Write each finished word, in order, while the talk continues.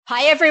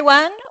Hi,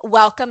 everyone.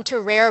 Welcome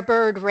to Rare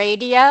Bird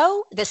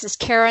Radio. This is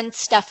Karen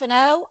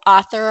Stefano,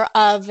 author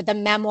of the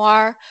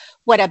memoir,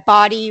 What a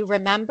Body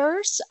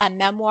Remembers, a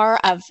memoir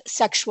of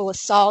sexual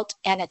assault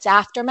and its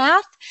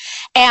aftermath.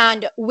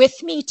 And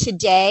with me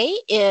today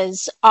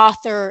is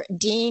author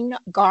Dean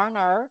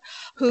Garner,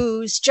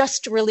 who's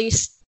just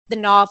released the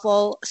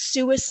novel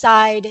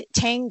Suicide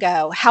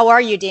Tango. How are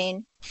you,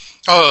 Dean?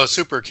 Oh,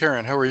 super,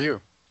 Karen. How are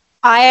you?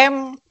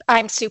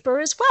 I'm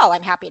super as well,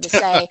 I'm happy to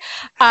say.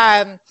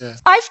 Yeah.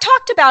 I've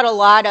talked about a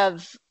lot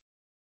of,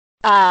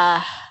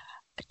 I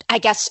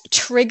guess,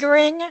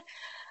 triggering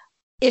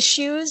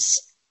issues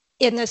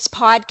in this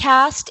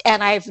podcast,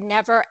 and I've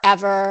never,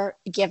 ever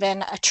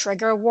given a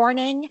trigger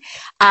warning.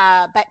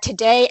 But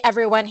today,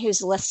 everyone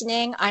who's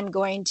listening, I'm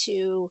going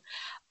to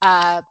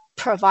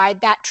provide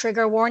that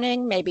trigger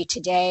warning. Maybe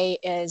today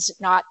is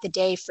not the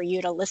day for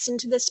you to listen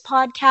to this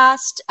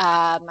podcast.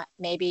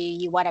 Maybe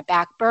you want to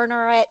back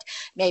burner it.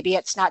 Maybe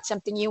it's not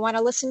something you want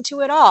to listen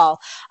to at all.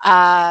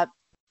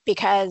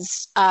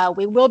 Because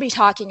we will be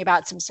talking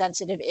about some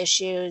sensitive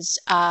issues,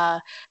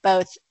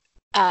 both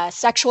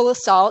sexual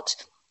assault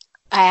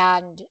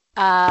and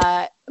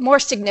more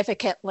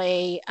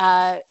significantly,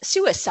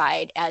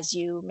 suicide, as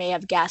you may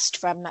have guessed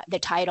from the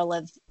title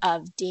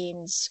of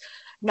Dean's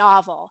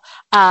novel.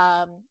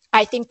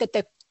 I think that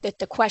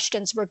the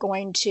questions we're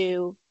going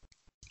to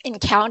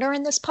encounter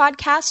in this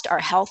podcast are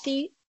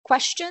healthy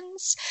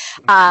questions.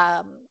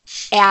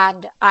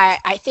 And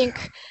I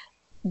think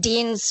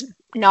Dean's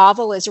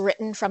novel is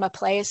written from a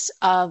place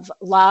of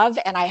love,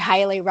 and I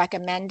highly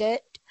recommend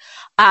it.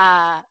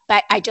 But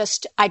I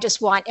just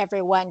want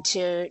everyone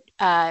to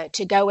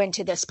go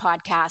into this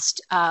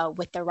podcast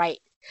with the right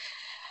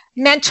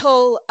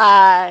mental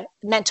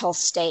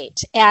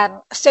state. And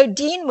so,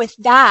 Dean, with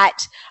that,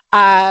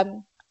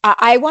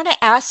 I want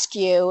to ask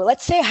you,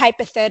 let's say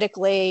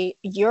hypothetically,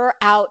 you're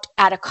out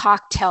at a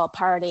cocktail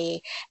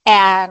party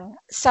and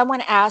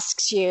someone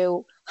asks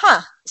you,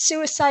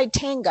 Suicide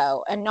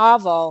Tango, a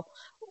novel,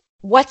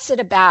 what's it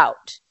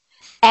about?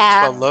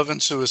 It's about love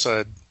and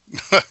suicide.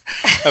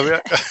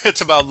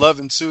 It's about love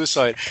and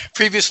suicide.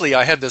 Previously,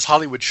 I had this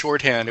Hollywood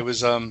shorthand. It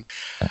was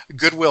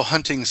Good Will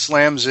Hunting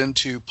slams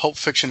into Pulp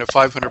Fiction at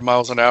 500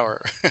 miles an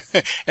hour.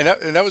 and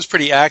that was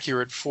pretty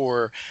accurate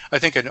for, I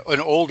think,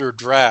 an older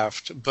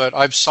draft. But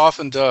I've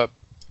softened up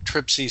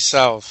Tripsy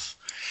South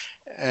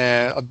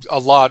a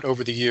lot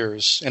over the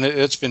years. And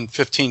it's been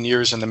 15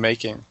 years in the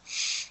making.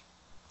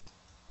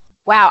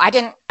 Wow, I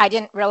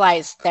didn't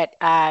realize that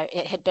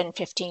it had been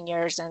 15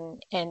 years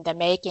in the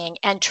making.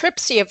 And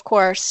Tripsy, of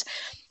course,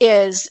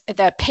 is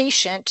the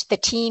patient, the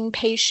teen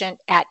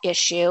patient at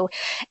issue.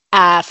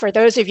 For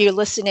those of you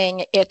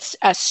listening, it's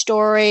a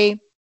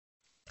story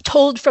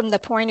told from the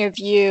point of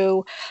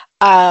view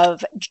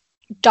of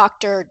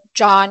Dr.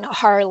 John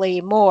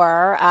Harley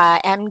Moore,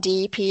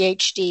 MD,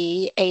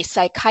 PhD, a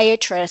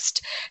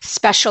psychiatrist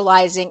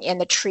specializing in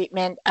the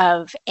treatment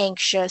of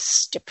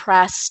anxious,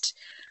 depressed,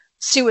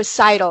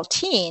 suicidal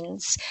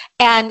teens,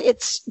 and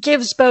it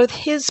gives both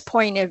his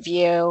point of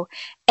view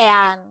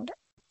and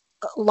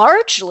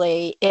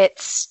largely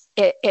it's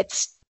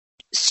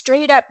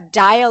straight up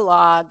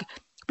dialogue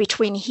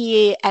between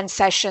he and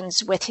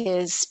sessions with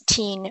his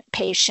teen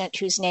patient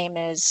whose name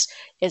is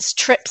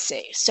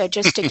Tripsy. So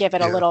just to give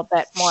it a little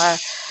bit more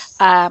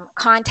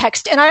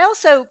context. And I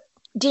also,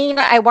 Dean,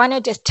 I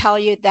wanted to tell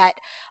you that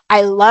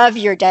I love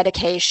your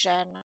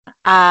dedication,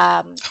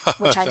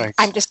 which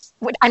I'm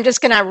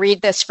just going to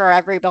read this for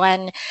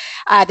everyone.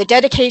 The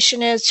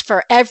dedication is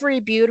for every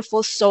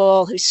beautiful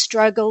soul who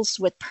struggles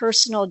with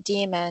personal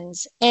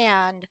demons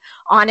and,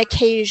 on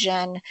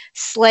occasion,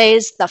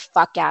 slays the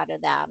fuck out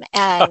of them.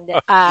 And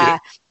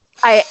I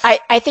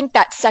think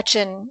that's such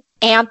an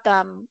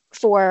anthem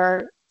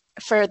for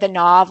the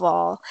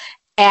novel.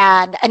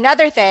 And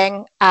another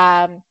thing,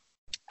 and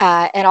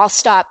I'll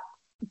stop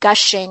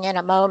gushing in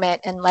a moment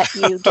and let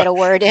you get a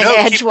word in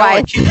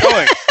edgewise. Keep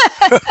going.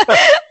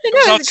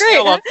 It's great.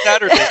 On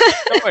Saturday.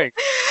 Keep going.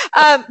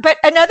 But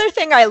another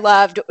thing I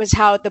loved was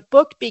how the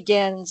book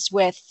begins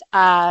with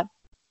the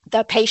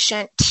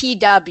patient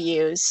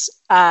TW's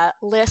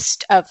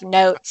list of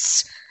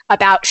notes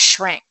about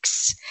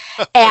shrinks.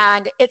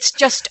 And it's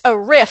just a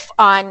riff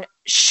on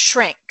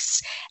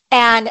shrinks.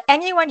 And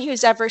anyone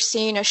who's ever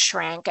seen a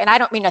shrink, and I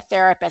don't mean a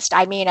therapist,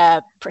 I mean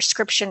a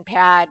prescription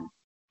pad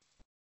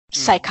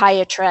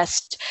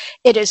psychiatrist,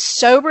 it is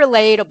so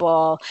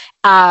relatable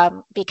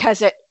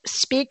because it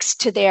speaks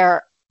to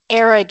their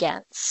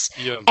arrogance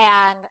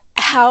and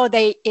how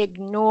they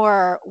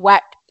ignore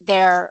what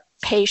their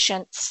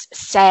patients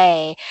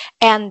say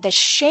and the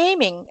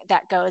shaming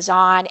that goes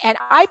on. And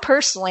I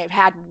personally have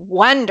had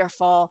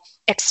wonderful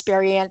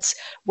experience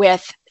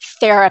with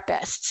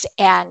therapists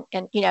and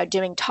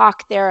doing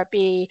talk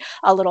therapy,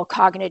 a little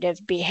cognitive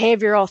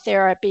behavioral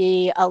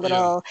therapy, a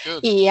little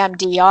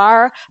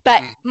EMDR.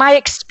 But my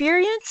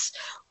experience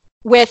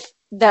with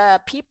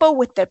the people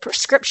with the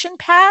prescription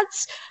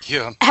pads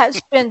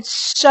has been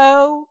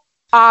so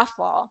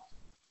awful.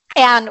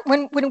 And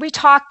when we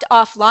talked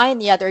offline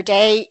the other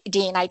day,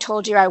 Dean, I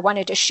told you I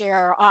wanted to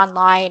share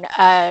online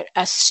a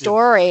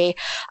story,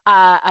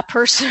 a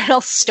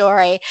personal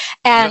story.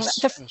 And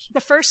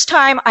the first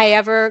time I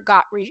ever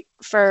got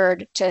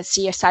referred to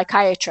see a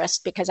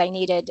psychiatrist because I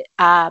needed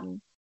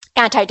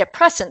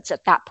antidepressants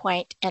at that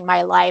point in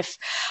my life,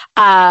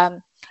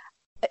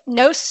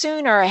 no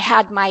sooner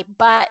had my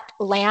butt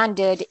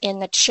landed in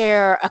the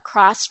chair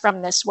across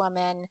from this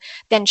woman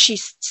than she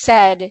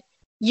said,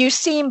 "You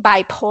seem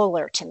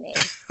bipolar to me."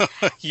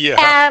 Yeah.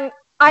 And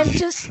I was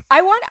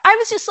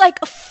just like,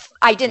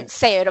 I didn't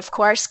say it, of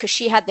course, because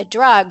she had the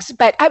drugs,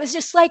 but I was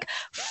just like,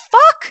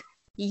 fuck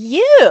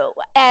you.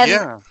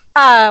 And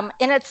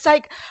it's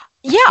like,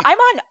 yeah,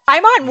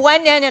 I'm on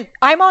one end, and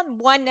I'm on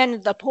one end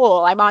of the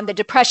pool. I'm on the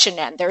depression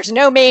end. There's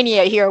no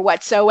mania here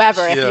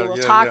whatsoever if you will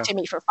talk to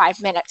me for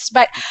 5 minutes.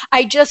 But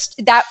I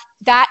just, that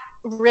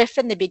riff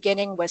in the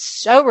beginning was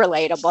so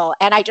relatable.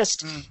 And I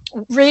just,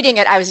 reading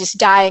it, I was just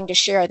dying to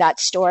share that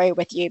story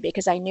with you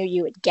because I knew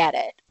you would get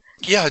it.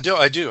 Yeah,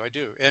 I do.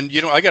 And,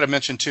 I got to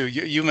mention, too,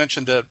 you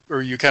mentioned that,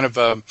 or you kind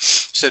of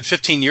said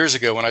 15 years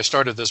ago when I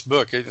started this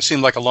book. It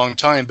seemed like a long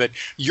time, but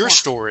your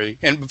story,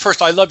 and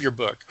first, I love your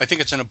book. I think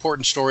it's an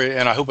important story,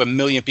 and I hope 1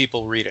 million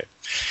people read it.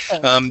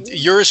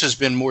 Yours has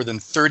been more than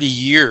 30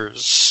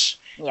 years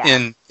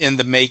in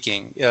the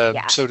making,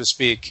 so to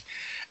speak.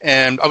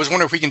 And I was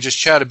wondering if we can just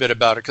chat a bit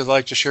about it, because I'd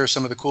like to share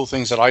some of the cool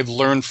things that I've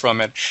learned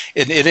from it.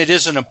 And it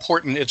is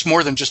it's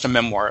more than just a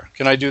memoir.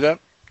 Can I do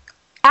that?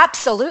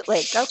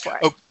 Absolutely. Go for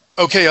it.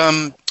 Okay.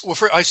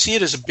 I see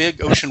it as a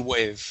big ocean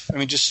wave. I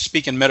mean, just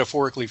speaking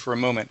metaphorically for a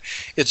moment,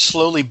 it's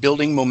slowly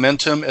building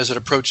momentum as it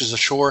approaches the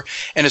shore,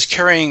 and is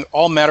carrying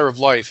all matter of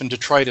life and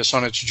detritus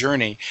on its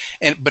journey.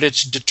 But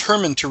it's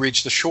determined to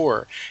reach the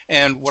shore.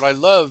 And what I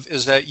love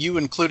is that you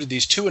included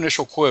these two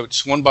initial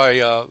quotes, one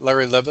by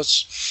Larry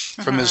Levis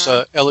from his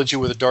Elegy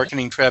with a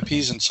Darkening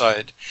Trapeze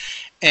Inside.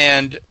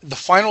 And the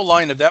final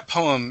line of that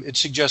poem, it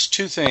suggests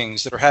two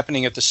things that are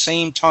happening at the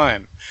same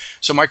time.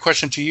 So my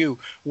question to you,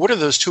 what are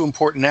those two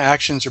important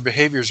actions or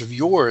behaviors of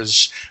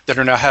yours that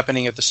are now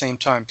happening at the same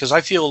time? Because I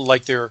feel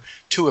like they're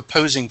two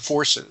opposing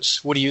forces.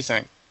 What do you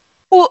think?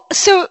 Well,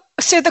 so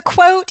the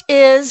quote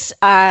is,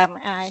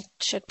 I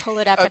should pull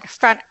it up in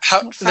front.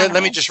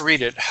 Let me just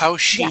read it. How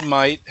she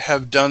might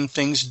have done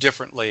things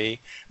differently,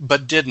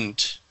 but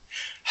didn't.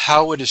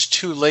 How it is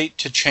too late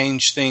to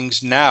change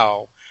things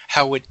now.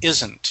 How it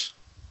isn't.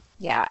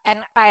 Yeah,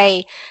 and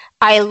I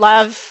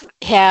love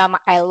him.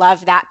 I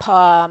love that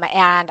poem,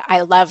 and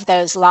I love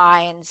those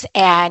lines.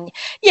 And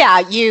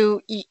yeah,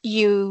 you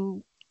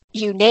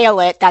nail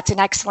it. That's an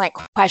excellent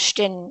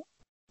question,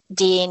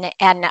 Dean.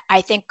 And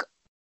I think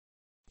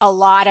a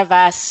lot of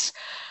us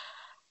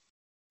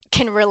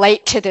can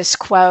relate to this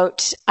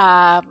quote.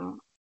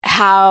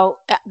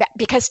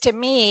 Because to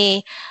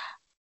me,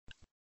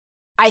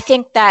 I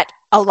think that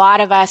a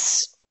lot of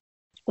us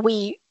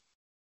we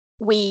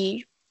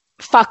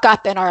fuck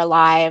up in our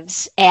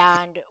lives,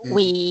 and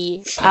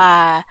we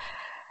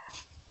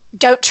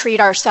don't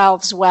treat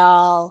ourselves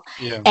well.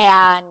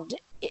 And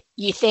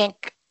you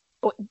think,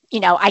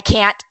 I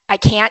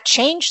can't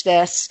change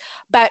this,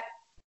 but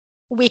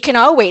we can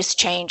always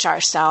change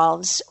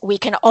ourselves. We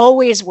can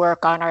always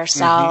work on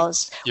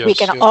ourselves. We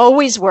can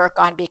always work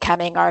on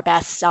becoming our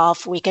best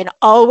self. We can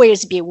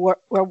always be we're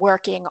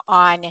working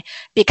on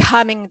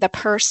becoming the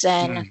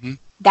person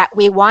that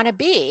we want to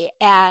be.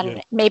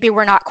 And maybe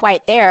we're not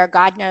quite there.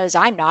 God knows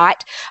I'm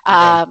not.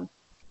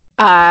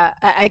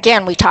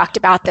 Again, we talked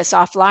about this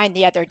offline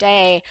the other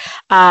day,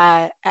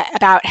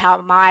 about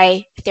how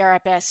my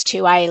therapist,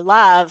 who I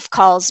love,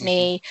 calls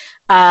me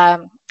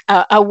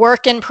a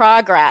work in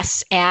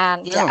progress.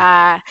 And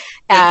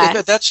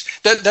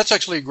that's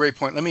actually a great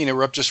point. Let me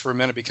interrupt just for a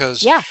minute,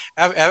 because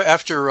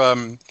after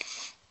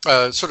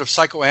sort of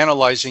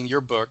psychoanalyzing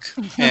your book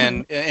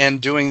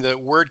and doing the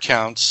word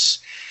counts,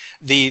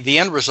 the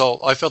end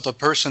result, I felt the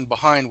person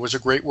behind was a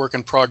great work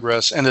in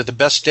progress, and that the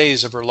best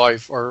days of her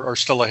life are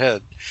still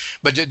ahead.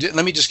 But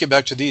let me just get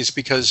back to these,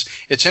 because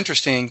it's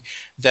interesting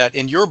that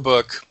in your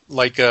book,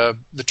 like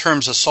the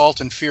terms assault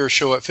and fear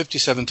show up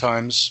 57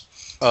 times,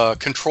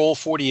 control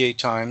 48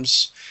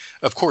 times.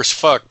 Of course,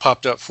 fuck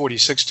popped up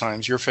 46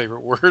 times, your favorite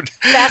word.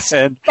 Best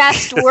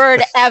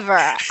word ever.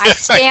 I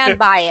stand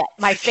by it.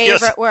 My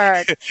favorite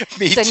word.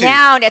 It's a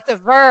noun, it's a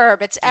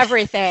verb, it's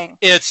everything.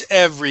 It's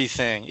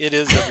everything. It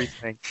is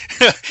everything.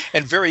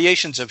 And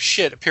variations of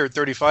shit appeared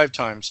 35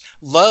 times.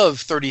 Love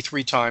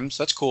 33 times.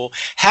 That's cool.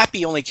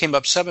 Happy only came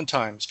up 7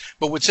 times.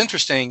 But what's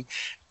interesting,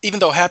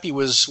 even though happy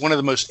was one of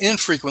the most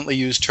infrequently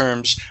used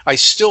terms, I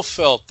still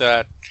felt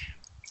that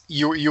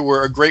you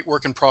were a great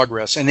work in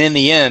progress. And in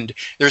the end,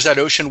 there's that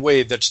ocean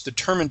wave that's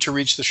determined to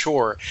reach the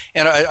shore.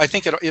 And I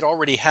think it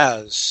already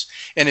has.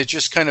 And it's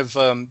just kind of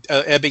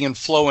ebbing and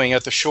flowing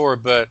at the shore.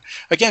 But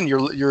again,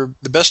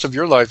 the best of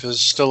your life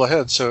is still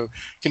ahead. So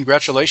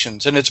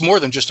congratulations. And it's more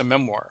than just a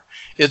memoir.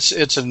 It's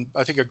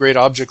I think, a great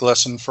object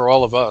lesson for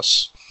all of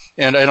us.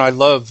 And I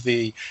love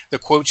the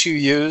quotes you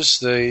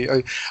use.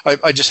 I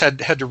just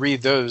had to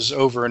read those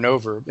over and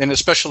over, and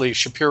especially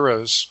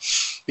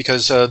Shapiro's,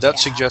 because that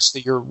suggests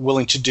that you're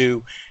willing to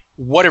do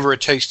whatever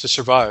it takes to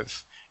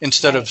survive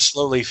instead of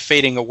slowly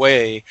fading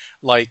away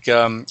like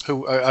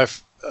the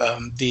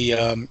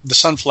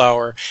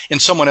sunflower in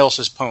someone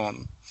else's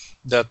poem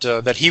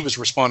that he was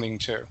responding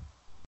to.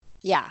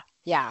 Yeah.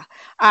 Yeah.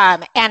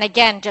 And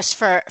again, just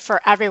for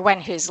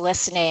everyone who's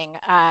listening,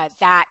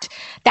 that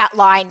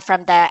line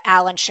from the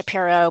Alan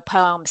Shapiro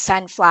poem,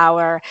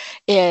 Sunflower,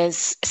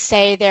 is,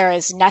 say there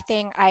is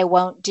nothing I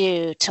won't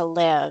do to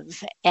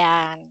live.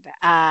 And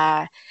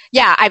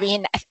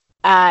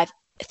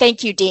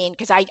thank you, Dean,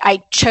 because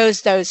I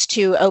chose those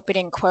two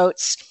opening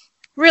quotes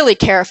really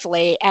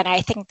carefully. And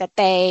I think that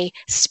they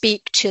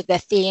speak to the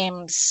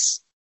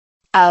themes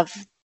of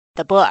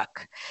the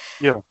book.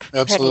 Yeah,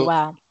 absolutely. Pretty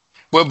well.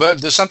 Well,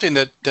 but there's something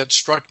that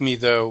struck me,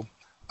 though.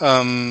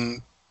 Why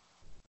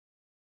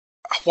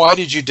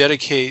did you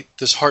dedicate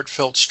this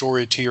heartfelt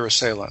story to your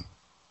assailant?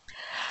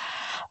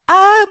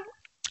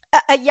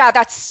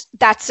 That's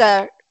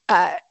a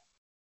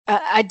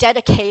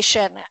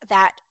dedication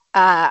that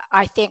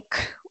I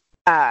think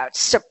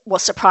will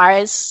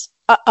surprise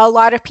a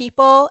lot of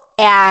people.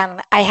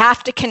 And I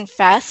have to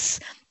confess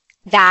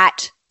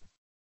that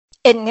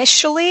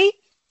initially,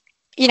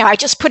 I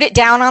just put it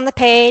down on the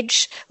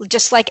page,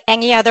 just like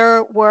any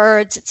other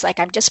words. It's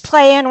like, I'm just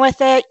playing with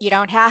it. You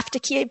don't have to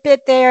keep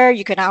it there.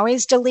 You can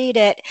always delete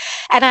it.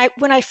 And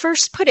when I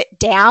first put it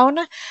down,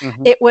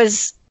 it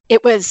was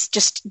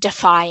just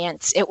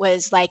defiance. It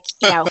was like,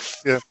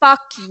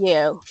 fuck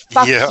you.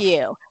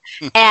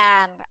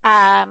 And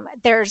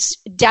there's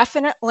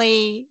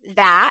definitely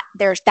that.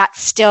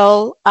 That's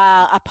still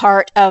a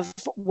part of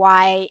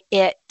why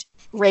it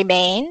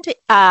remained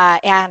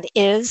and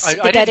is the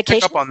dedication. I didn't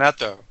pick up on that,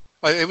 though.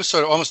 It was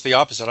sort of almost the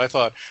opposite. I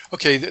thought,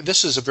 okay,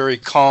 this is a very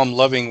calm,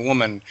 loving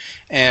woman,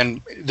 and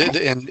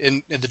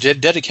the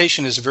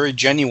dedication is very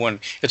genuine.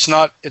 It's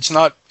not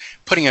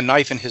putting a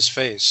knife in his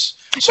face.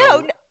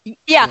 So, no.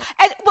 Yeah,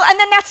 and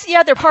then that's the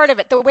other part of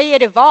it, the way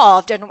it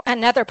evolved, and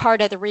another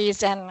part of the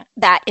reason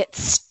that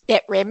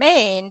it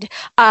remained.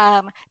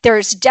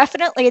 There's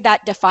definitely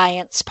that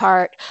defiance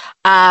part,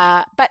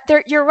 but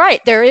you're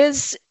right. There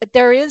is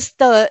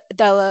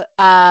the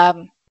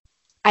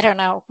I don't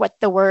know what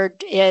the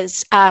word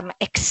is,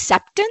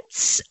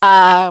 acceptance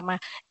for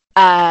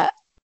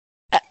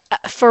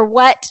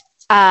what.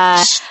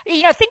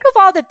 Think of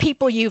all the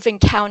people you've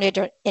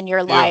encountered in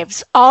your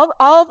lives,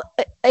 all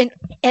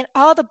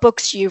the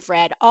books you've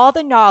read, all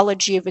the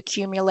knowledge you've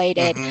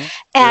accumulated,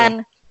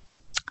 and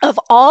of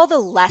all the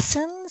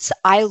lessons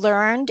I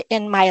learned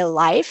in my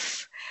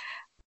life,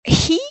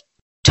 he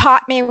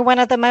taught me one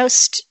of the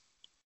most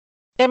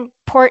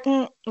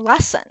important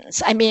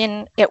lessons. I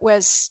mean, it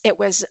was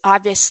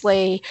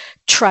obviously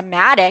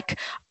traumatic,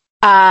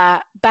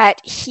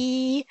 but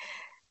he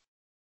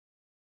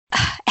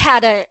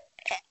had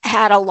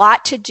a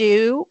lot to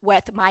do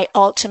with my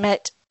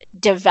ultimate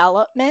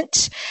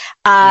development.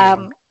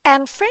 And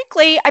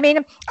frankly, I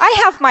mean, I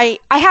have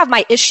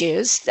my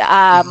issues,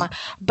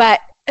 but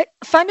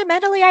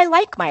fundamentally I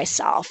like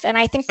myself, and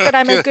I think that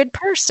I'm a good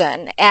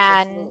person.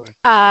 And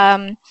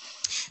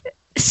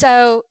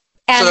so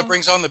that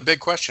brings on the big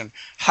question.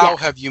 How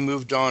have you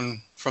moved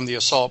on from the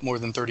assault more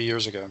than 30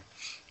 years ago?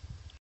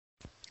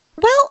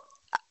 Well,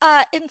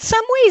 in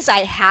some ways I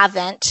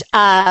haven't.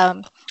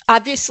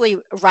 Obviously,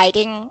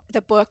 writing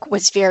the book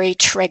was very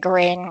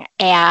triggering,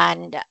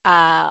 and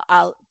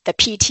the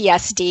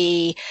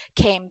PTSD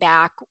came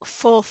back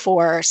full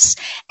force.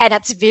 And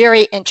it's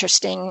very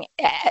interesting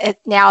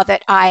now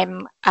that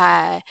I'm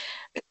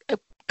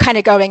kind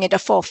of going into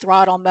full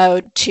throttle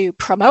mode to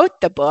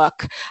promote the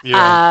book.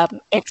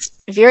 It's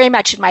very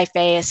much in my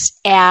face.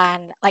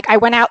 And like, I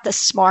went out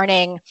this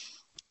morning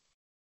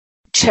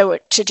to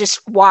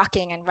just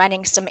walking and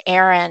running some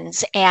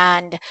errands,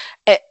 and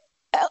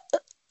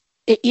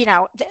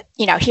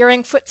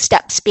hearing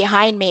footsteps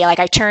behind me, like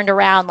I turned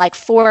around like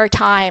 4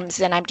 times,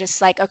 and I'm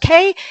just like,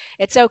 okay,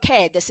 it's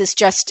okay. This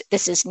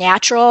is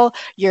natural.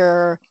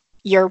 You're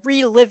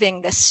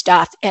reliving this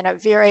stuff in a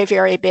very,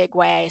 very big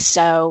way.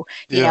 So,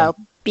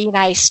 be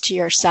nice to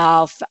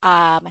yourself.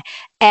 And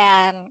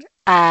then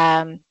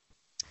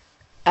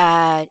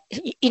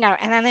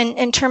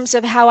in terms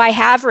of how I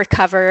have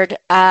recovered,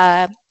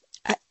 I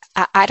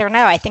don't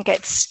know. I think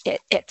it's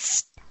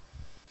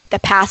the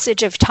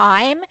passage of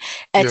time.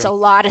 It's a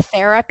lot of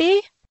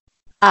therapy,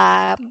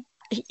 and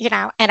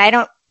I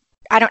don't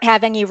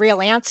have any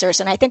real answers.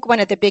 And I think one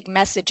of the big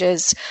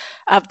messages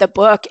of the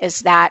book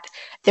is that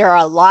there are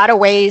a lot of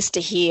ways to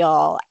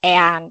heal.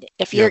 And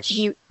if you're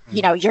going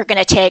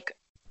to take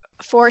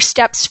 4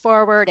 steps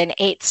forward and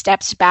 8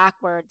 steps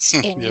backwards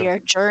in your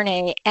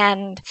journey,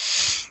 and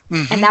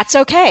that's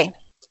okay.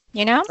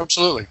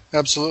 Absolutely.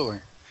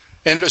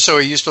 And so,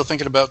 are you still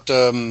thinking about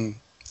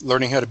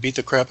learning how to beat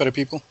the crap out of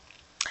people?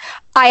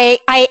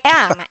 I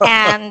am,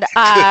 and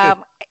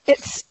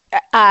it's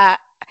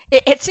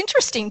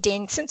interesting,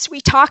 Dean. Since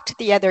we talked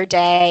the other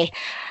day,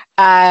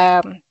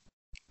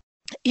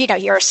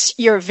 you're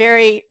a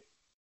very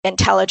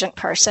intelligent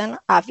person,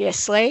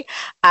 obviously.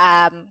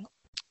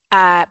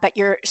 But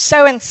you're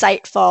so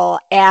insightful,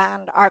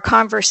 and our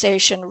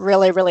conversation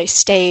really, really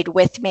stayed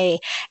with me.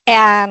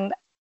 And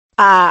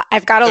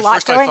I've got a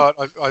lot going.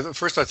 At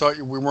first, I thought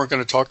we weren't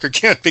going to talk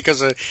again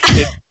because it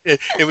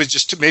was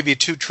just maybe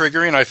too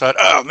triggering. I thought,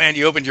 oh man,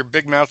 you opened your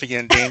big mouth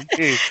again, Dean.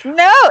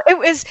 No,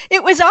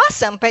 it was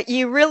awesome, but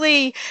you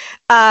really,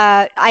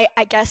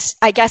 I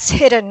guess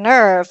hit a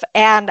nerve.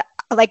 And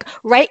like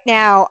right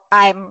now,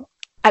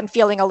 I'm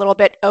feeling a little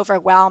bit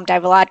overwhelmed.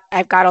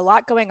 I've got a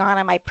lot going on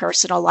in my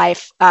personal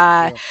life.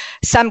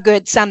 Some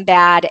good, some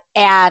bad.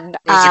 And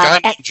there's a guy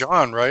named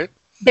John, right?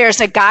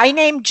 There's a guy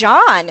named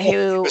John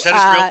who. Is that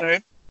his real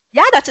name?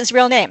 Yeah, that's his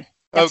real name.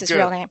 That's his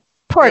real name.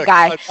 Poor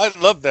guy. I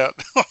love that.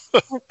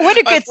 What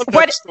a good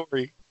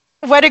story.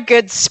 What a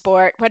good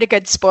sport. What a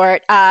good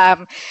sport.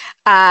 Yeah,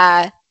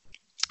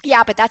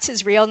 but that's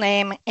his real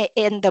name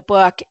in the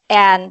book.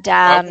 And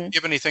I won't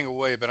give anything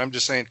away, but I'm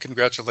just saying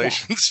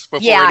congratulations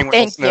before anyone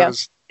else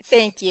knows.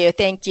 Thank you.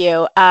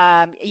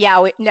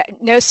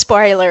 No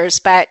spoilers,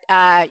 but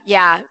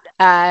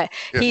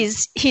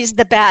he's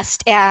the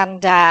best.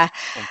 And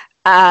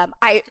I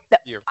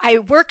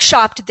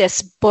workshopped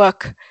this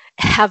book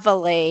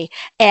heavily,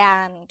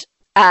 and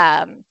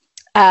a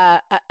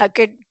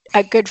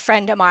good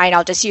friend of mine,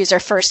 I'll just use her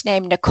first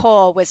name,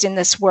 Nicole, was in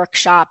this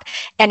workshop.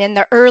 And in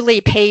the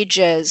early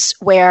pages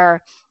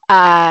where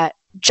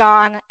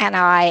John and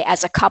I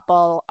as a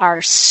couple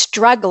are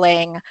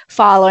struggling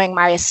following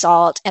my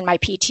assault and my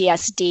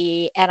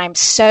PTSD, and I'm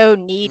so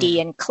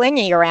needy and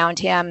clingy around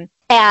him.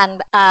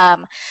 And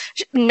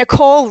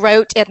Nicole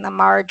wrote in the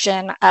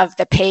margin of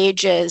the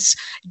pages,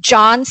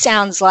 John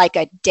sounds like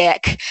a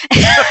dick.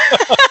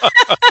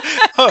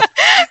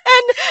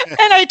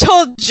 And I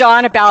told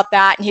John about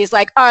that, and he's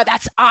like, oh,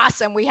 that's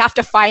awesome. We have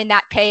to find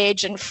that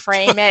page and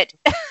frame it.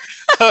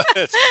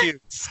 That's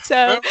cute.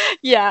 So,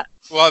 yeah.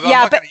 Well, I'm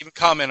not going to even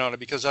comment on it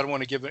because I don't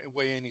want to give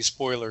away any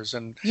spoilers,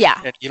 and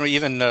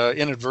even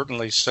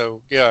inadvertently.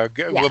 So,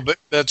 well, but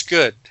that's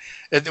good.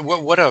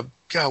 What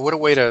a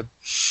way to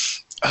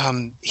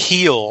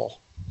heal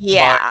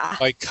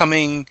by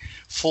coming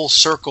full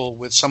circle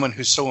with someone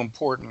who's so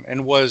important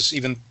and was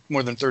even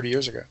more than 30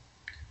 years ago.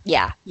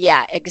 Yeah,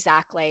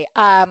 exactly.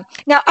 Now,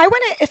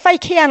 if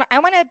I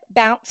want to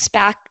bounce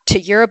back to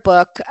your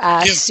book,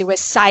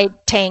 Suicide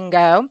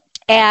Tango,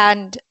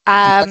 and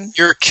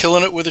you're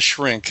killing it with a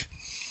shrink.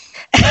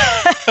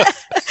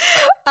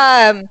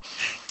 And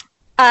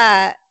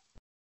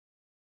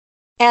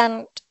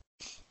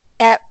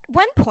at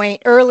one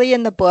point early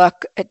in the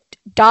book,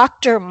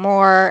 Dr.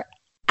 Moore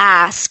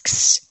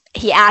asks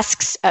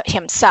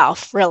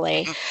himself,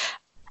 really,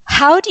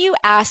 how do you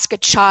ask a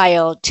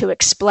child to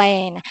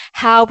explain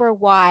how or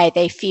why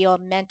they feel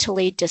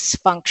mentally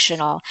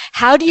dysfunctional?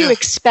 How do you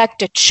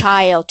expect a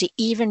child to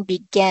even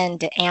begin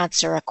to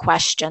answer a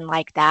question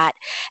like that?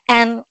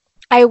 And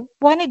I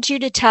wanted you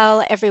to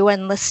tell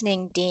everyone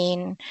listening,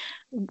 Dean,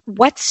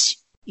 what's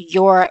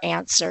your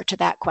answer to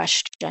that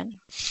question?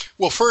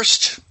 Well,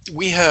 first,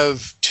 we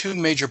have two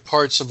major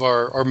parts of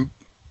our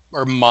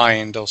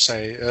mind, I'll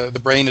say. The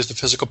brain is the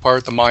physical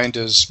part. The mind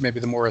is maybe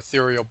the more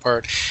ethereal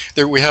part.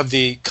 There we have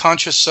the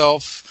conscious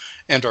self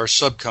and our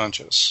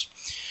subconscious.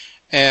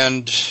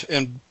 And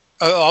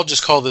I'll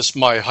just call this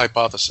my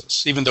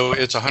hypothesis, even though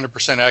it's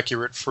 100%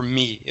 accurate for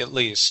me, at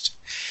least.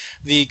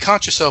 The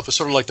conscious self is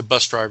sort of like the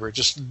bus driver,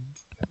 just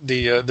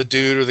the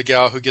dude or the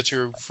gal who gets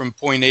you from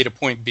point A to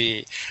point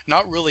B,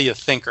 not really a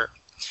thinker.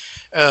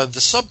 The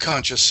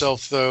subconscious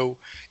self, though,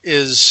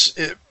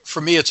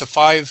 for me, it's a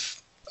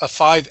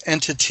five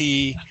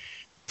entity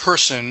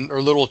person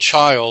or little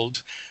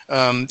child,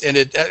 and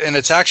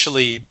it's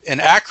actually an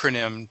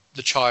acronym.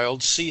 The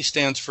child, C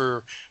stands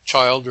for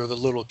child or the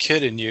little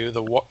kid in you,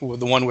 the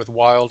one with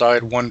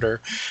wild-eyed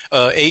wonder.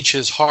 H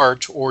is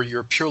heart or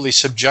your purely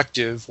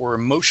subjective or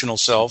emotional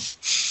self.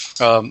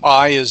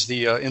 I is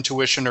the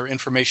intuition or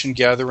information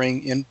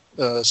gathering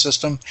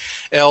system.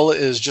 L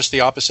is just the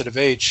opposite of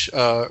H,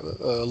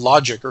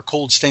 logic or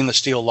cold stainless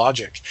steel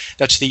logic.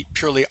 That's the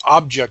purely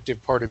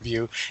objective part of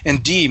you.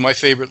 And D, my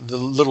favorite, the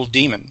little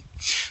demon.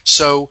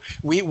 So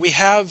we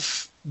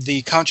have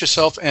the conscious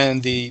self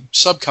and the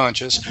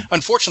subconscious.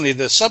 Unfortunately,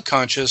 the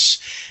subconscious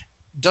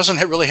doesn't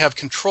really have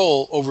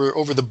control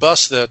over the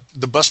bus that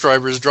the bus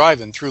driver is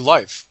driving through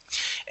life.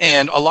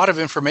 And a lot of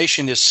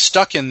information is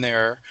stuck in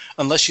there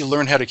unless you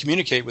learn how to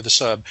communicate with the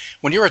sub.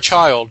 When you're a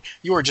child,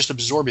 you are just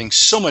absorbing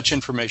so much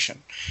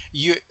information.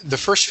 The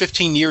first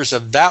 15 years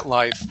of that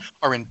life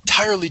are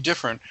entirely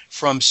different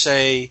from,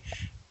 say,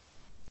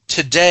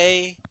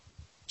 today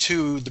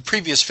to the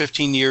previous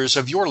 15 years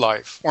of your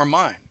life or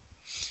mine.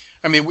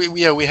 I mean,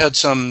 we had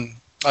some,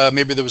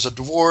 maybe there was a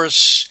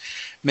divorce,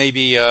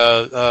 maybe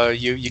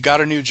you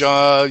got a new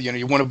job,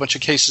 you won a bunch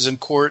of cases in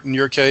court in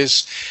your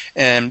case,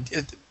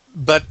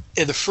 but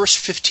in the first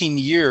 15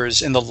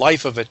 years in the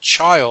life of a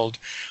child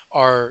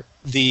are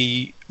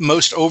the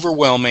most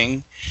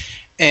overwhelming,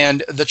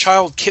 and the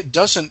child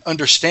doesn't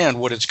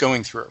understand what it's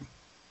going through.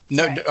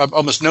 No, Right.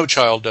 almost no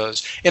child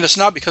does. And it's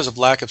not because of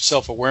lack of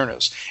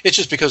self-awareness. It's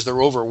just because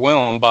they're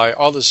overwhelmed by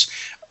all this,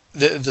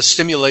 the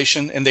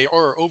stimulation, and they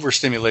are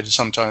overstimulated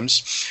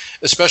sometimes,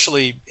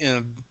 especially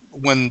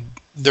when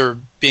they're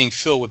being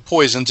filled with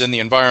poisons in the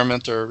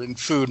environment or in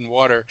food and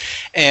water,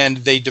 and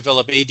they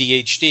develop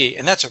ADHD.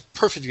 And that's a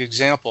perfect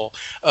example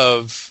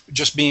of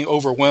just being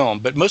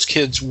overwhelmed. But most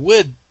kids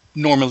would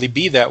normally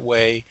be that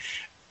way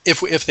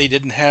if they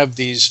didn't have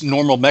these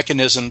normal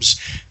mechanisms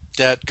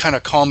that kind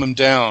of calm them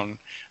down.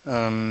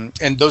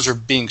 And those are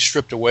being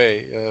stripped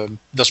away,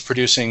 thus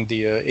producing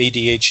the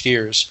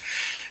ADHDers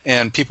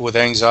and people with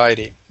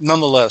anxiety.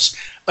 Nonetheless,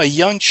 a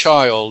young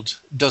child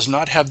does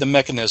not have the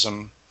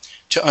mechanism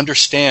to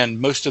understand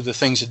most of the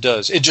things it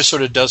does. It just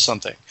sort of does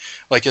something.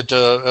 Like a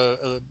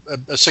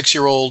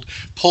 6-year-old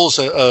pulls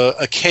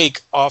a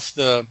cake off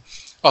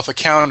a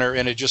counter,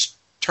 and it just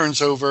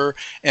turns over,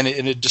 and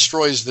it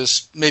destroys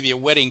this, maybe a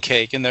wedding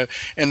cake, and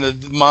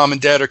the mom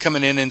and dad are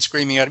coming in and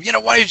screaming at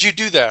him, why did you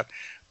do that?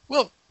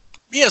 Well,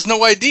 he has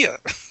no idea.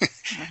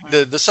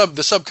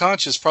 The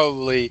subconscious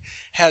probably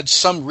had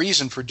some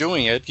reason for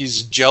doing it.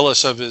 He's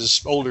jealous of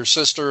his older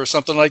sister or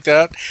something like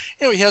that.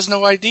 He has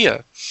no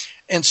idea.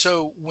 And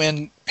so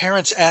when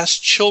parents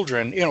ask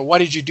children, why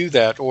did you do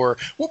that? Or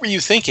what were you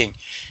thinking?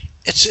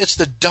 It's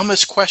the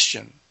dumbest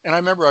question. And I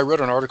remember I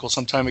wrote an article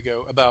some time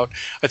ago about,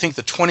 I think,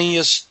 the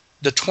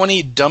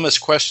 20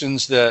 dumbest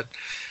questions that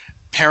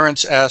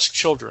parents ask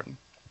children.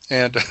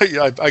 And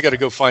I got to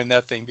go find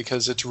that thing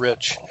because it's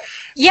rich.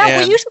 Yeah,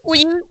 and,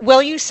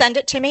 will you send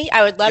it to me?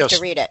 I would love to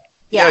read it.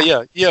 Yeah.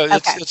 Okay.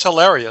 It's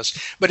hilarious,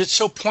 but it's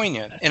so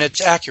poignant and it's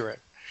accurate.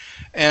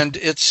 And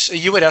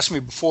you had asked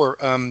me before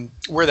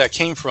where that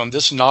came from.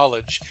 This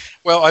knowledge.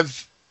 Well,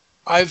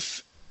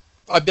 I've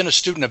been a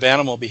student of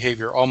animal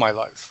behavior all my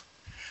life,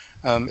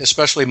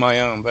 especially my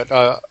own. But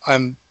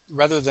I'm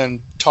rather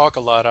than talk a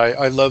lot,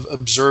 I love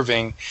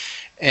observing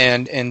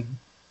and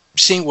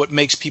seeing what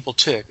makes people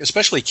tick,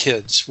 especially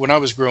kids. When I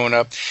was growing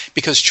up,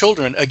 because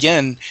children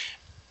again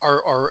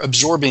are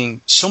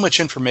absorbing so much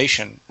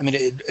information. I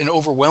mean, an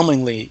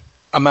overwhelming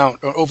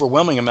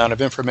amount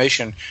of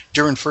information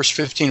during first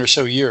 15 or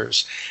so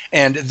years.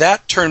 And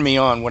that turned me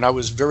on when I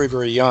was very,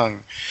 very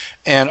young.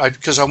 And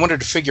because I wanted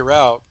to figure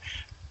out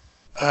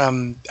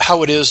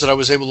how it is that I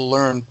was able to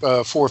learn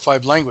 4 or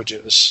 5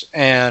 languages,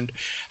 and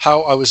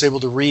how I was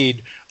able to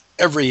read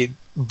every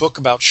book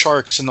about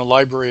sharks in the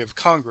Library of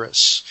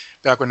Congress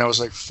back when I was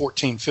like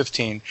 14,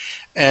 15,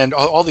 and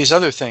all these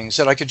other things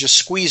that I could just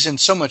squeeze in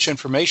so much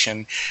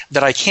information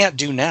that I can't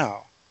do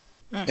now.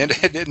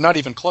 Mm-hmm. And not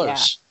even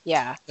close.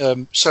 Yeah.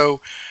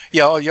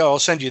 I'll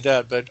send you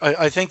that. But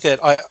I think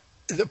that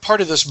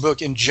part of this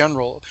book in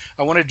general,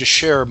 I wanted to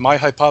share my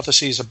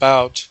hypotheses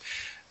about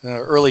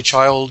early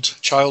child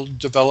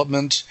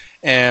development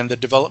and the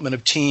development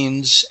of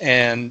teens,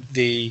 and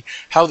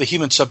how the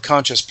human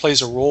subconscious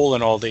plays a role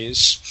in all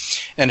these,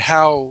 and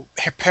how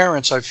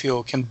parents, I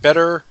feel, can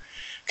better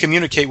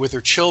communicate with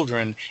their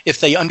children if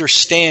they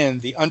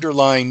understand the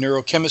underlying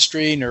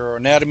neurochemistry,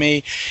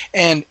 neuroanatomy,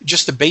 and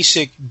just the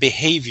basic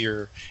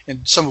behavior,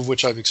 and some of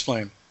which I've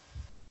explained.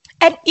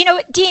 And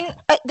Dean,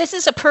 this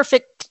is a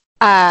perfect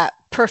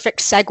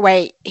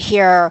segue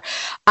here.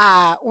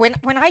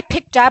 When I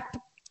picked up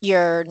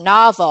your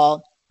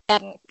novel,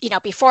 and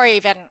before I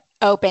even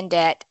opened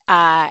it,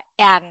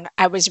 and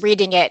I was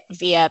reading it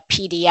via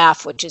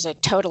PDF, which is a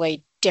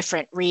totally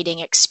different reading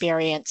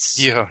experience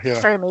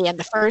for me in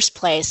the first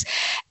place.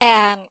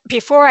 And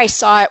before I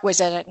saw it was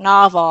a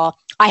novel,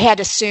 I had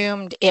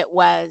assumed it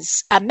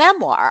was a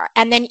memoir.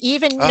 And then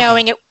even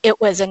knowing it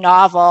was a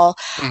novel,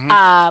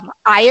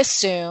 I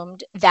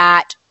assumed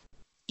that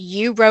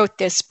you wrote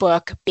this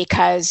book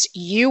because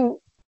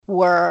you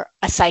were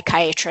a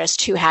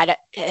psychiatrist who had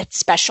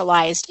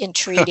specialized in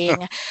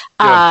treating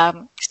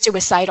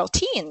suicidal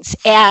teens,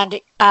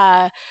 and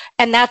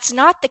that's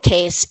not the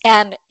case.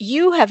 And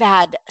you have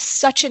had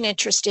such an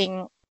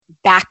interesting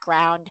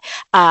background,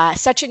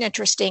 such an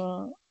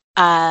interesting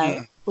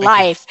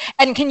life.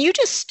 And can you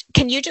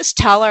just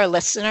tell our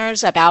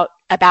listeners about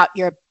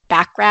your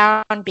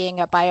background, being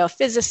a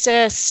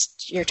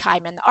biophysicist, your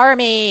time in the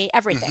Army,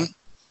 everything? Mm-hmm.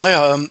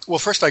 Well,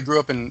 first I grew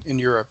up in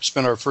Europe,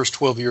 spent our first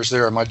 12 years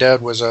there. My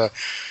dad was a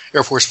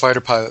Air Force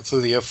fighter pilot, flew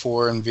the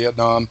F-4 in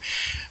Vietnam.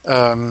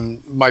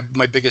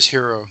 My biggest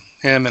hero,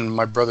 him and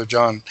my brother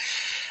John.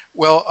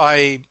 Well,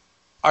 I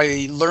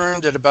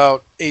learned at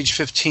about age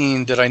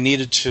 15 that I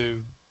needed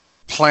to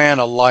plan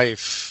a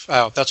life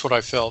out. That's what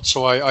I felt.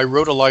 So I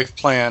wrote a life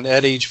plan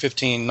at age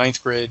 15,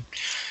 9th grade,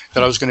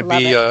 that I was going to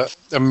be a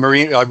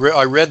Marine.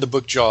 I read the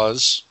book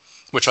Jaws,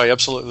 which I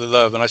absolutely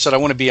love, and I said I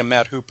want to be a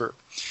Matt Hooper.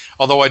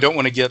 Although I don't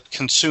want to get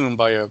consumed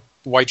by a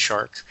white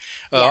shark.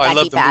 I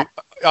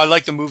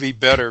like the movie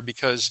better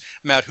because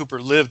Matt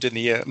Hooper lived in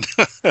the end.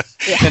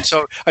 And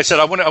so I said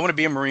I want to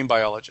be a marine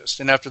biologist,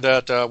 and after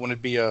that I wanted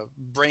to be a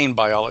brain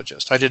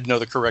biologist. I didn't know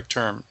the correct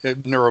term,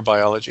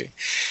 neurobiology,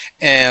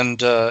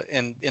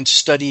 and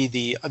study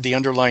the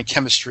underlying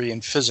chemistry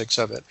and physics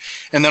of it.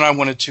 And then I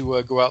wanted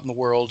to go out in the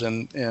world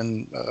and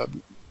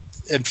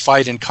and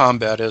fight in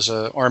combat as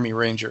an Army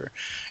Ranger,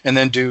 and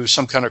then do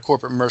some kind of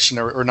corporate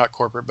mercenary, or not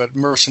corporate, but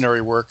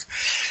mercenary work,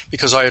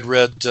 because I had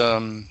read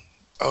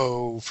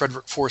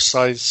Frederick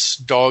Forsyth's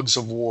Dogs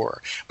of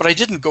War. But I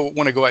didn't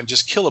want to go out and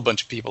just kill a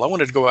bunch of people. I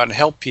wanted to go out and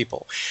help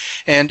people.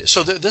 And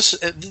so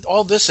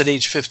all this at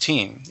age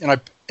 15,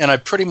 and I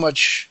pretty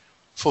much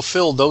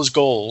fulfilled those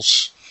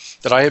goals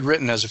that I had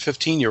written as a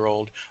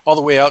 15-year-old all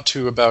the way out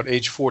to about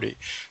age 40.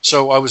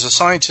 So I was a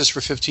scientist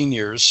for 15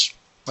 years.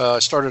 I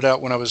started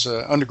out when I was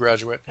an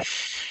undergraduate,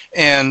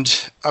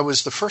 and I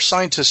was the first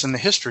scientist in the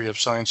history of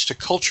science to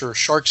culture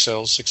shark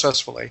cells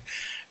successfully.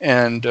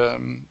 And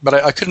but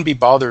I couldn't be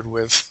bothered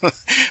with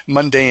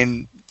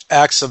mundane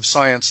acts of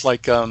science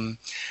like,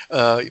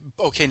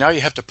 okay, now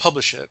you have to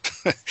publish it.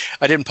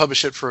 I didn't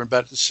publish it for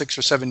about 6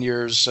 or 7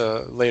 years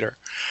later.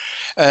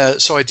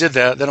 So I did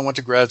that. Then I went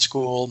to grad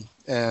school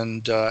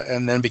and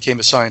then became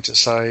a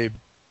scientist. I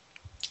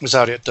was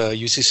out at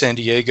UC San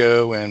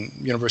Diego and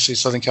University of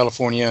Southern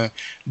California,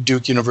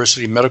 Duke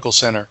University Medical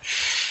Center.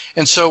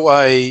 And so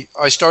I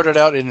started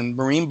out in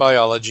marine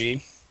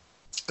biology,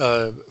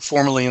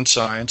 formerly in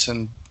science,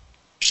 and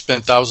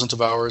spent thousands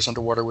of hours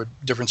underwater with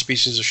different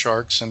species of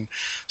sharks and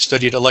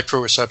studied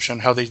electroreception,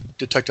 how they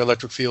detect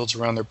electric fields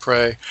around their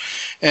prey.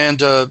 And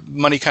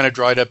money kind of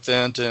dried up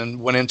then, and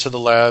went into the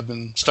lab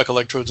and stuck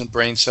electrodes in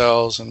brain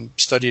cells and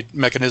studied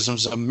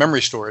mechanisms of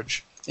memory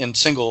storage in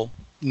single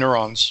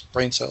neurons,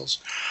 brain cells.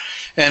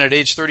 And at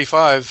age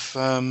 35,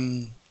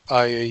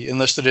 I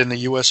enlisted in the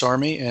U.S.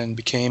 Army and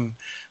became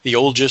the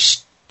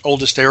oldest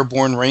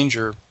airborne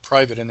ranger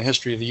private in the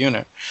history of the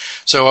unit.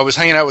 So I was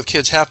hanging out with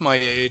kids half my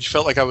age,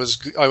 felt like I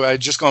had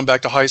just gone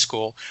back to high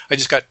school. I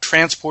just got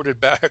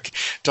transported back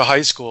to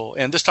high school,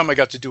 and this time I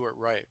got to do it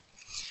right.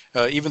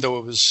 Even though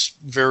it was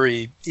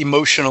very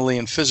emotionally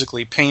and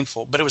physically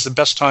painful, but it was the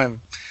best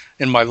time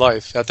in my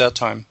life at that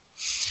time.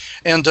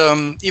 And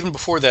even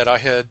before that, I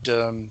had,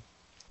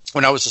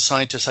 when I was a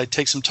scientist, I'd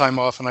take some time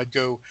off and I'd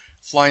go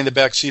fly in the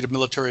backseat of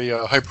military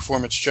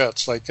high-performance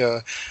jets like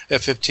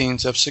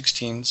F-15s,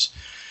 F-16s.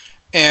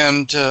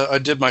 And I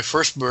did my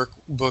first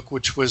book,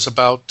 which was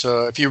about,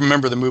 if you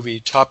remember the movie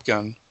Top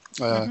Gun.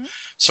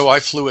 So I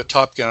flew at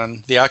Top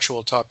Gun, the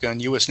actual Top Gun,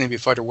 U.S. Navy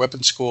Fighter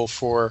Weapons School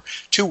for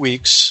 2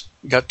 weeks,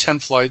 got 10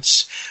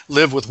 flights,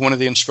 lived with one of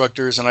the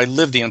instructors, and I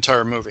lived the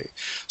entire movie.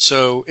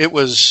 So it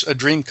was a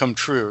dream come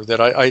true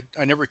that I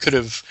never could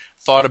have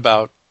thought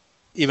about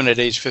even at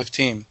age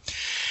 15.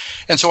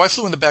 And so I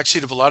flew in the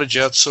backseat of a lot of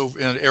jets, so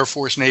in Air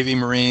Force, Navy,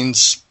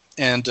 Marines,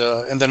 and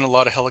then a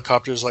lot of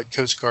helicopters like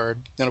Coast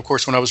Guard. Then, of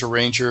course, when I was a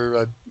Ranger,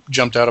 I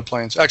jumped out of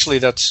planes. Actually,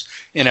 that's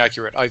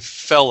inaccurate. I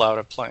fell out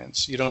of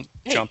planes. You don't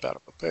jump out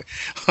of them.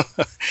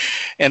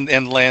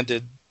 and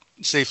landed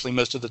safely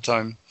most of the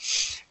time.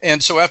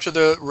 And so after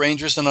the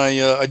Rangers, then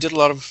I did a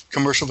lot of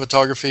commercial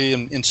photography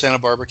in Santa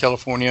Barbara,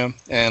 California,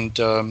 and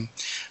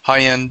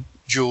high-end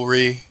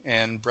jewelry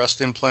and breast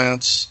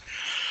implants.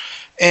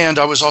 And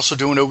I was also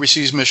doing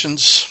overseas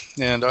missions,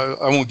 and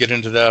I won't get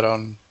into that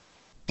on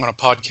a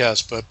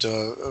podcast, but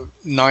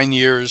 9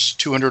 years,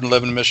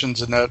 211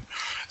 missions, and that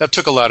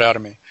took a lot out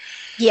of me.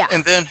 Yeah.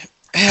 And then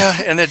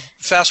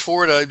fast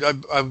forward,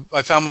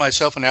 I found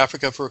myself in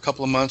Africa for a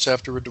couple of months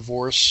after a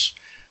divorce,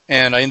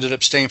 and I ended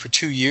up staying for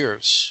 2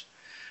 years,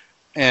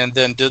 and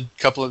then did a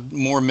couple of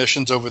more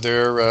missions over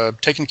there,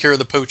 taking care of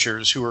the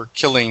poachers who were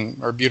killing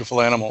our beautiful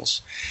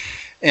animals.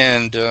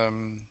 And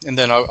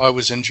then I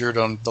was injured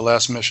on the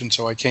last mission,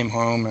 so I came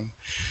home and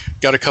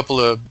got a couple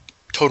of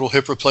total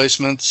hip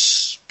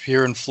replacements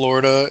here in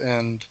Florida.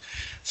 And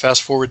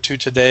fast forward to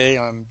today,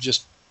 I'm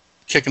just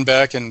kicking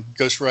back and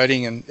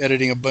ghostwriting and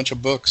editing a bunch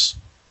of books.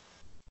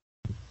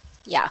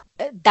 Yeah,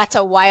 that's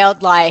a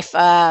wild life.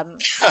 A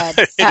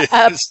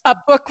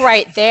book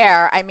right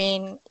there. I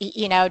mean,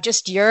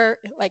 just you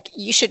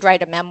should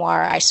write a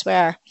memoir, I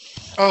swear.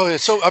 Oh,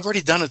 so I've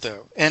already done it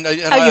though.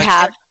 You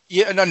have?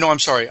 Yeah, no, I'm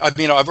sorry. I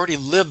mean, I've already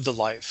lived the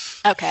life.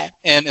 Okay.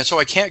 And so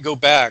I can't go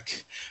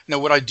back. Now,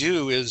 what I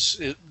do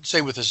is,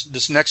 say with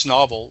this next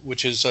novel,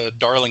 which is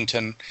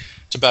Darlington,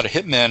 it's about a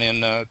hitman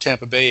in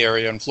Tampa Bay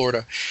area in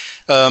Florida.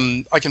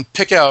 I can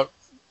pick out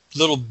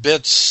little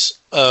bits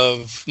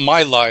of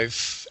my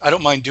life. I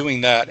don't mind doing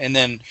that and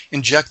then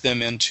inject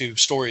them into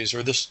stories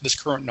or this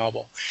current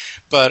novel.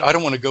 But I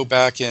don't want to go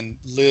back and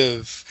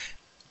live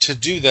to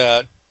do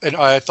that. And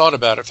I thought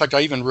about it. In fact,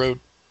 I even wrote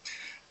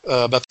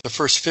about the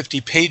first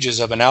 50 pages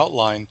of an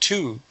outline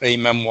to a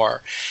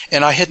memoir.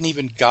 And I hadn't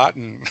even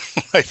gotten,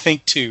 I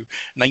think, to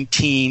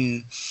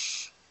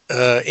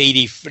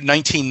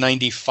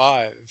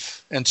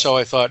 1995. And so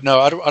I thought, no,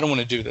 I don't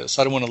want to do this.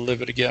 I don't want to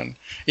live it again.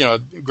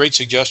 Great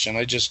suggestion.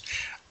 I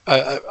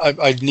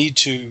need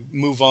to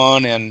move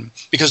on, and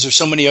because there's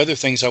so many other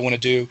things I want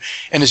to do.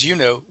 And as you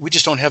know, we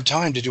just don't have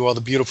time to do all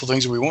the beautiful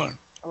things that we want.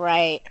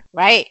 Right.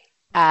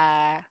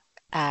 Yeah.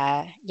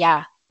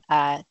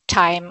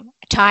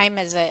 Time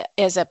is a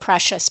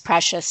precious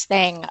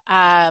thing.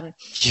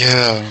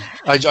 Yeah,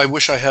 I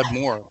wish I had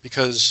more,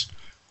 because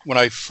when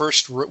I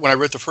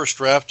wrote the first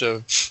draft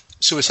of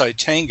Suicide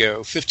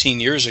Tango 15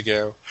 years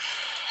ago,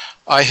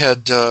 I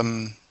had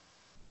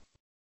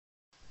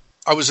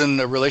I was in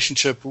a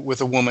relationship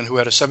with a woman who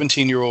had a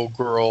 17-year-old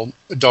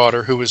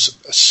daughter who was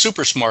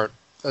super smart,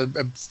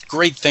 a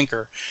great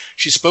thinker.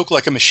 She spoke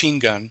like a machine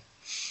gun.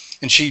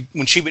 And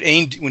when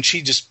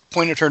she just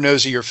pointed her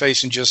nose at your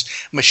face and just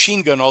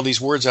machine gun all these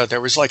words out there,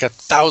 it was like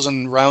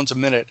 1,000 rounds a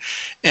minute.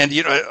 And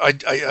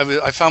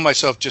I found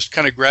myself just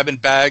kind of grabbing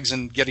bags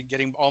and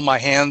getting all my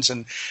hands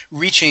and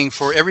reaching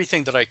for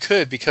everything that I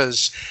could,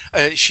 because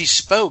she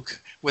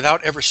spoke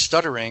without ever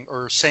stuttering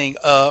or saying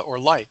or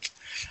like.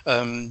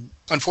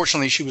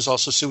 Unfortunately, she was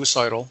also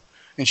suicidal,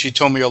 and she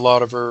told me a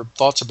lot of her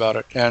thoughts about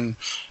it. And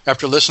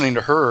after listening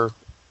to her,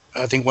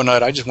 I think one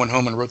night I just went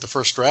home and wrote the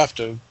first draft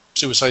of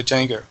Suicide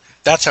Tango.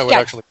 That's how it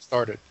actually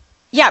started.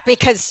 Yeah,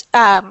 because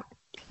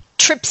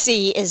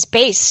Tripsy is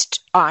based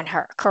on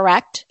her,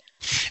 correct?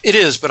 It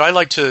is, but I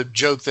like to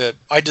joke that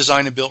I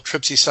designed and built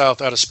Tripsy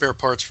South out of spare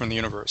parts from the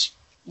universe.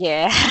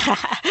 Yeah,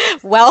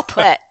 well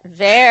put.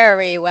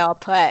 Very well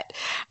put.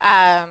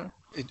 A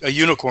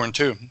unicorn,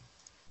 too.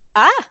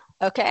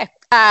 Okay.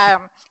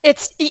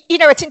 It's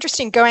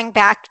interesting going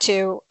back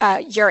to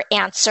your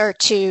answer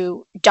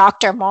to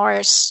Dr.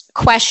 Moore's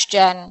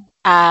question.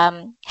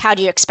 How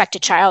do you expect a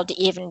child to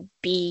even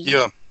be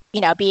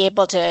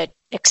able to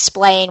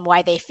explain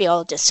why they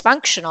feel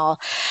dysfunctional?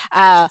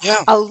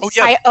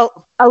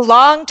 A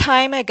long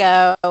time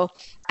ago,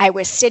 I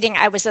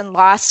was in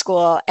law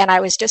school, and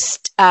I was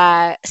just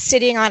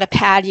sitting on a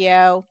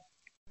patio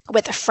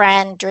with a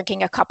friend,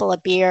 drinking a couple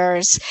of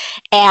beers,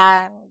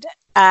 and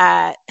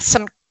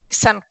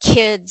some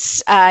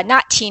kids,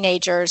 not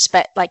teenagers,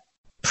 but like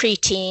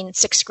preteen,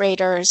 sixth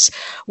graders,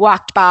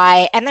 walked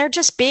by, and they're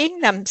just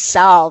being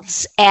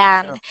themselves.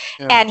 And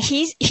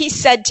he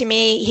said to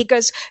me, he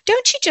goes,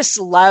 "Don't you just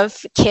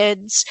love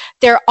kids?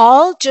 They're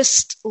all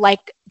just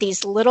like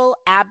these little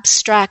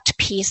abstract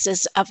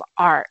pieces of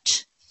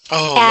art."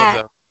 Oh, I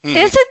love that.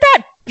 Isn't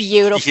that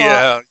beautiful?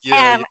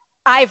 Yeah.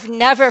 I've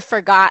never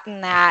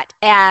forgotten that,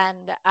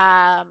 and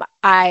I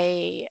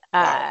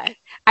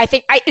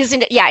think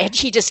isn't it? Yeah,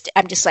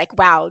 I'm just like,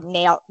 wow,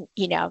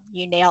 you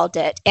nailed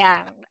it.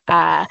 And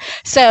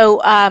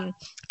so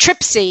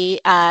Tripsy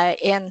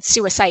in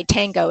Suicide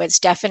Tango is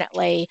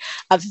definitely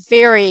a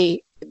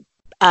very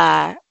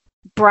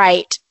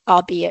bright,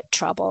 albeit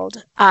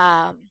troubled,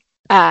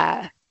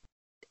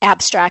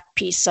 abstract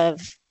piece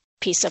of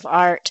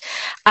art.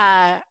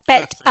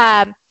 But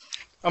I'm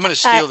going to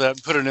steal that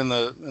and put it in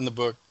the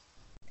book.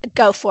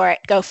 Go for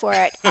it.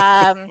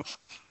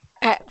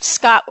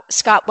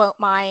 Scott won't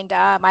mind.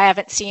 I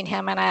haven't seen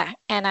him in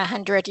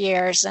 100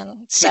 years,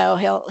 and so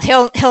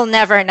he'll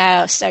never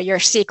know. So your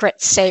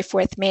secret's safe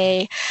with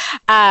me.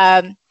 So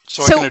I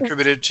can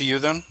attribute it to you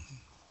then?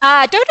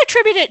 Don't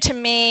attribute it to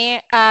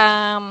me.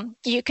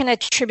 You can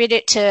attribute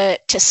it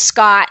to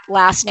Scott,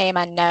 last name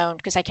unknown,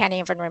 because I can't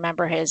even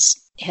remember his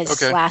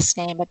last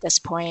name at this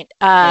point.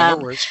 No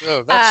worries.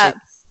 Oh, that's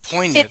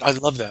poignant. I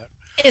love that.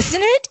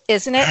 Isn't it?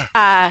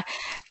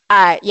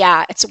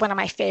 Yeah, it's one of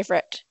my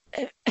favorite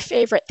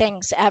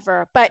things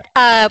ever. But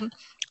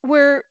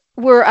we're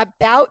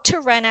about to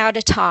run out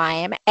of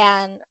time,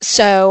 and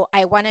so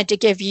I wanted to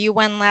give you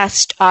one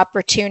last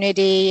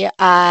opportunity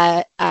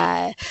to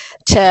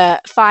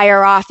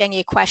fire off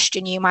any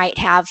question you might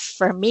have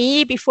for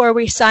me before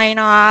we sign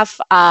off,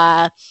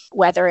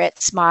 whether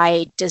it's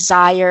my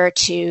desire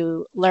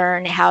to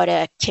learn how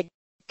to kick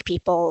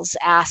people's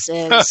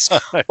asses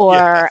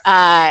or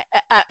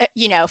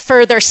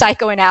further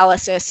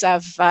psychoanalysis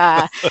of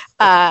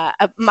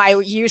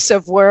my use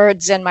of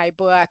words in my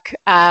book.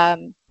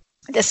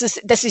 This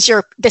is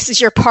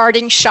your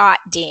parting shot,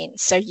 Dean,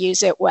 so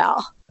use it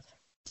well.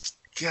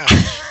 Yeah.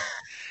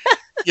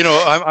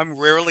 I'm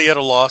rarely at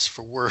a loss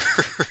for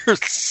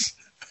words.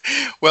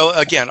 Well,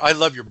 again, I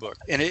love your book,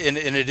 and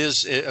it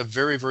is a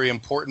very, very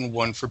important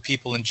one for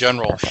people in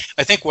general.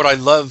 I think what I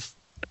love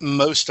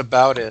most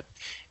about it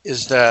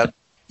is that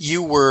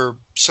you were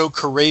so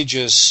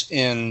courageous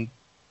in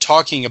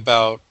talking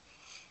about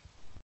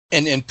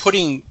and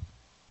putting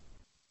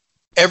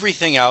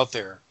everything out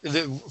there,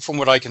 from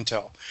what I can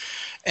tell,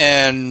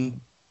 and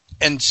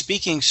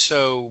speaking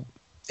so,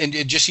 and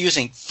just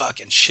using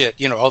fucking shit,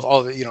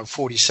 all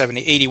 40,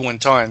 70, 81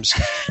 times,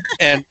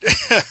 and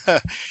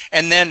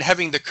and then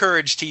having the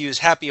courage to use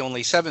happy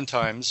only 7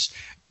 times.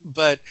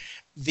 But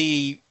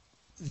the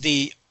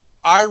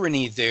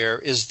irony there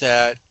is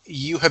that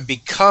you have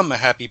become a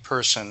happy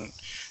person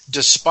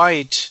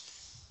despite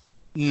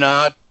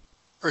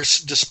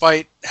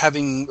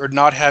having or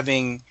not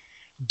having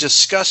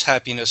discussed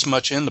happiness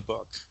much in the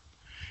book.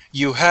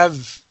 You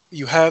have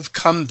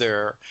come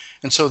there,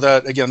 and so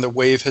that again the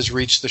wave has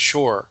reached the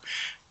shore.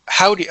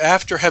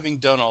 After having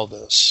done all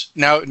this,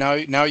 now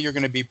you're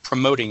going to be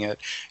promoting it.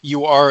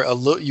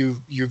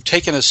 You've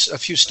taken a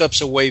few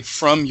steps away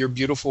from your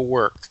beautiful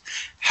work.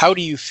 How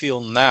do you feel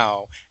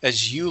now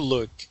as you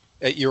look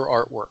at your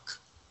artwork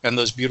and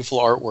those beautiful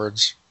art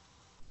words?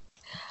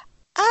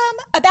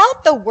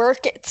 About the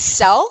work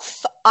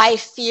itself, I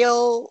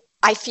feel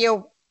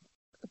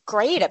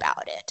great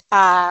about it.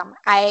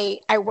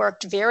 I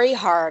worked very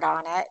hard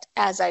on it.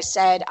 As I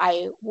said,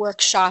 I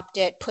workshopped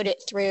it, put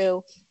it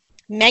through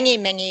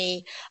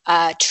many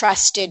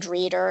trusted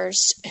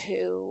readers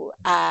who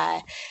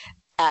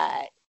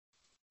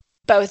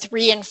both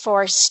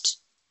reinforced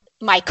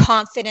my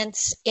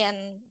confidence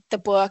in the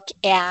book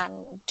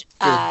and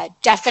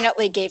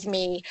definitely gave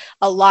me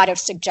a lot of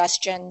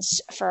suggestions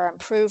for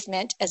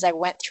improvement as I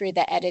went through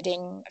the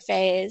editing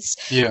phase.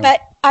 Yeah.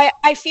 But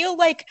I feel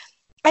like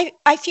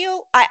I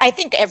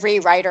think every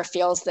writer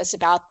feels this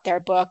about their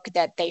book,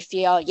 that they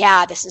feel,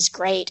 yeah, this is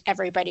great.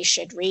 Everybody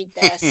should read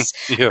this.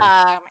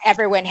 Yeah.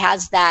 Everyone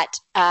has that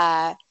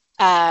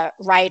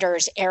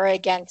writer's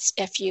arrogance,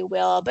 if you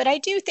will. But I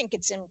do think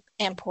it's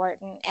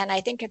important. And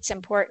I think it's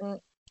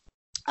important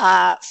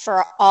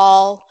for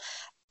all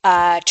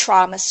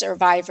trauma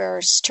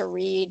survivors to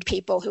read,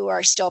 people who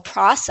are still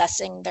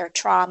processing their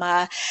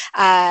trauma,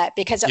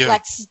 because it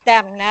lets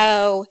them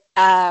know,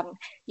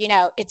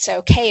 it's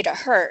okay to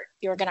hurt.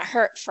 You're going to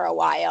hurt for a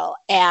while,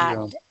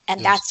 and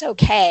that's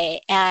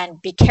okay.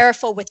 And be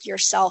careful with your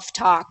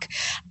self-talk.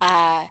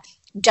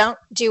 Don't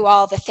do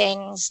all the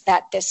things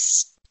that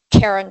this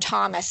Karen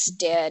Thomas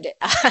did,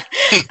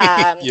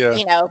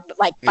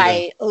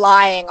 by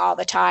lying all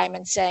the time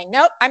and saying,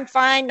 nope, I'm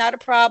fine, not a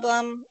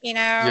problem,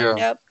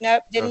 nope,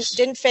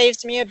 didn't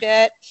faze me a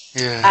bit.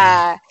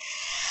 Yeah.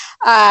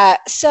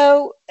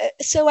 So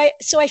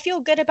I feel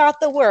good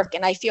about the work,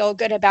 and I feel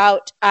good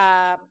about,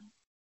 how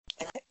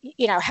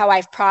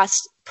I've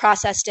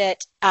processed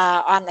it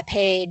on the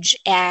page,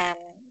 and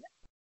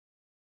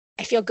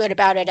I feel good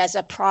about it as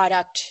a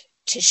product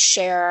to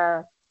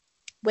share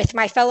with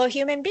my fellow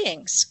human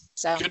beings.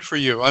 So good for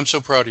you. I'm so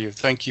proud of you.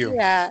 Thank you.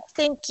 Yeah,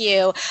 thank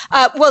you.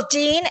 Well,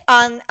 Dean,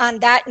 on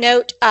that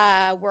note,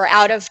 we're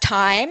out of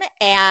time.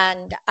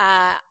 And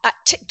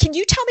can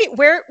you tell me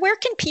where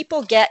can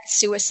people get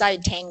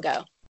Suicide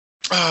Tango?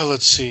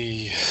 Let's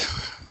see.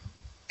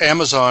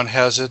 Amazon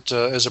has it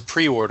as a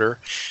pre-order.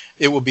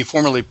 It will be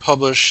formally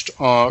published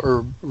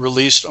or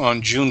released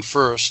on June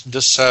 1st,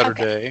 this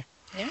Saturday. Okay.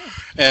 Yeah.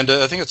 And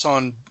I think it's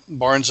on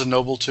Barnes &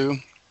 Noble too.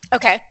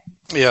 Okay.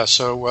 Yeah,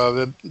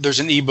 so there's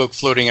an ebook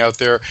floating out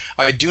there.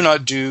 I do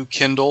not do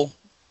Kindle.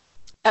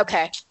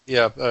 Okay.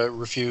 Yeah,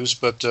 refuse,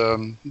 but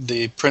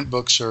the print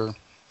books are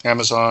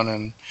Amazon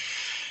and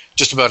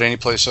just about any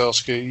place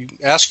else. You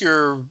ask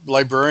your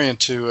librarian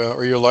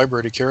or your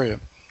library to carry it.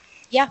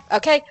 Yeah.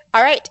 Okay.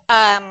 All right.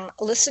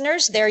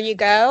 Listeners, there you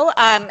go.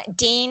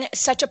 Dean,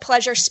 such a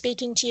pleasure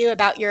speaking to you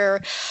about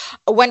your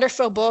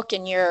wonderful book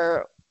and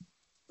your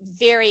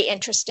very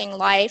interesting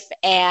life.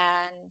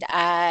 And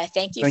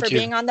thank you for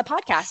being on the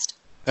podcast.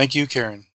 Thank you, Karen.